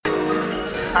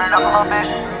Turn it up a little bit.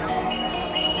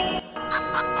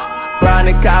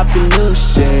 Grinding, copy new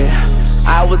shit.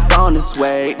 I was born this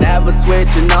way, never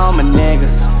switching on my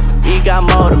niggas. We got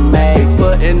more to make,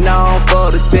 putting on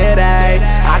for the city.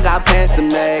 I got plans to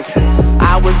make.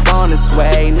 I was born this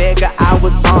way, nigga, I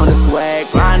was born this way.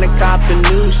 Grinding, copy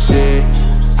new shit.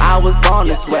 I was born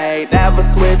this way, never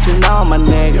switching on my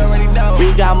niggas.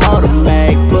 We got more to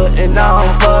make, putting on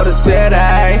for the city.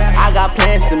 I got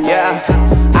plans to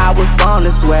make. I was born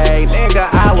this way, nigga,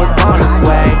 I was born this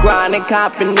way. Grinding,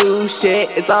 copping new shit,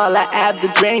 it's all I ever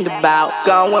dreamed about.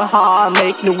 Going hard,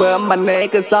 making it with my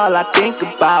niggas, all I think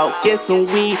about. Get some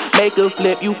weed, make a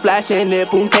flip, you flashing it,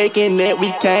 boom, taking it.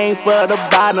 We came for the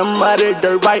bottom of the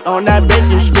dirt, right on that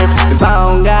bacon strip. If I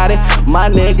don't got it, my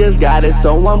niggas got it,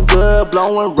 so I'm good.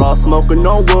 Blowing raw, smoking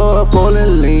no wood,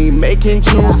 pulling lean, making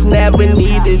juice. Never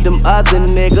needed them other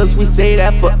niggas, we say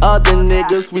that for other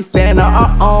niggas. We stand on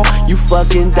our own, you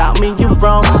fucking doubt me, you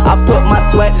wrong. I put my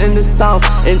sweat in the songs,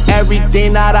 and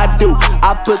everything that I do.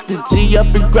 I put the G up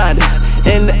and grind it,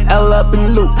 and the L up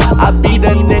and loop. I be the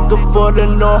nigga for the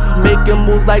north, making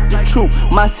moves like the truth.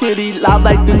 My city loud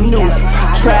like the news,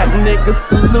 trap niggas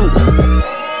salute.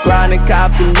 Grinding,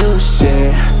 copy new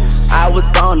shit. I was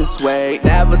born this way,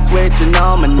 never switching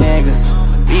on my niggas.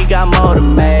 We got more to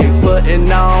make, putting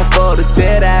on for the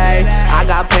city. I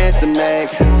got plans to make.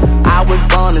 I was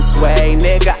born this way,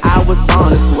 nigga, I was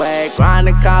born this way.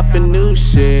 Grinding, copping new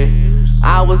shit.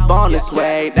 I was born this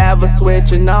way, never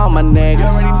switching on my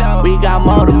niggas. We got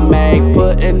more to make,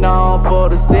 putting on for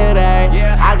the city.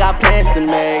 I got plans to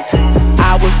make.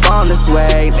 I was born this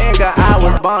way, nigga, I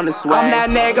was born this way. I'm that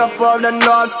nigga from the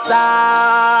north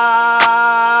side.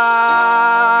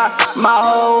 My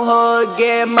whole hood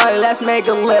get money, let's make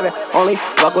a living. Only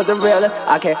fuck with the realest,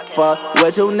 I can't fuck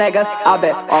with you niggas. I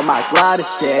bet on my grind and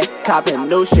shit, copping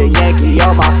new shit, Yankee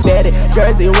on my fitted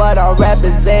jersey, what I'm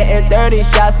representing. 30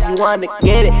 shots if you wanna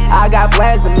get it. I got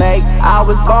plans to make, I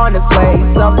was born this way.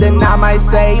 Something I might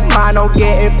say, mine don't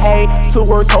getting paid. 2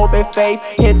 words, hope and faith.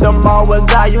 Hit them all, was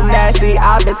are you nasty?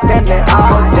 I've been standing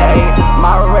all day.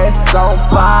 My wrist on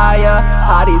fire,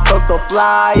 hottie so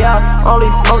flyer. Only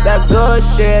smoke that good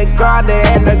shit, grinding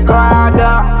in the grinder.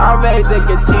 I'm ready to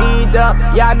get teed up,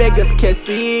 y'all niggas can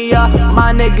see ya.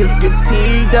 My niggas get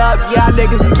teed up, y'all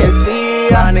niggas can see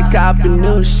us. Grinding, copping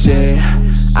new shit.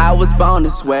 I was born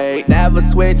this way, never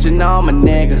switching on my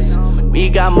niggas. We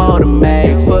got more to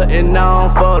make, putting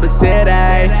on for the city.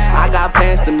 I got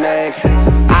plans to make.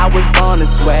 I was born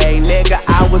this way, nigga,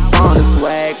 I was born this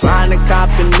way. Grinding,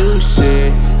 copping new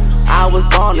shit. I was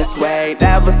born this way,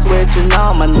 never switching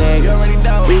on my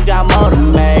niggas. We got more to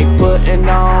make, putting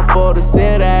on for the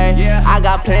city. I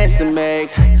got plans to make.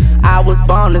 I was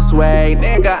born this way,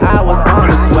 nigga, I was born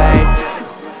this way.